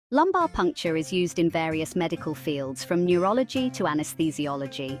Lumbar puncture is used in various medical fields, from neurology to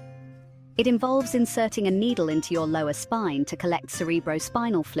anesthesiology. It involves inserting a needle into your lower spine to collect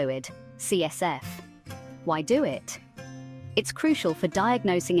cerebrospinal fluid, CSF. Why do it? It's crucial for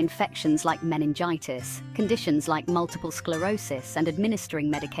diagnosing infections like meningitis, conditions like multiple sclerosis, and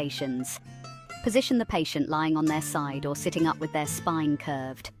administering medications. Position the patient lying on their side or sitting up with their spine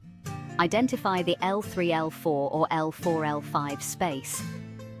curved. Identify the L3-L4 or L4-L5 space.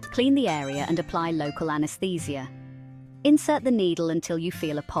 Clean the area and apply local anesthesia. Insert the needle until you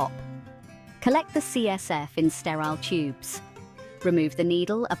feel a pop. Collect the CSF in sterile tubes. Remove the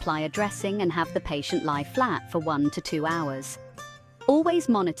needle, apply a dressing, and have the patient lie flat for 1 to 2 hours. Always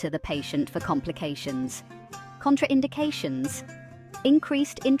monitor the patient for complications. Contraindications: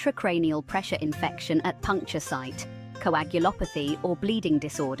 increased intracranial pressure infection at puncture site, coagulopathy or bleeding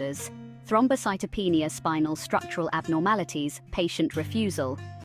disorders, thrombocytopenia, spinal structural abnormalities, patient refusal,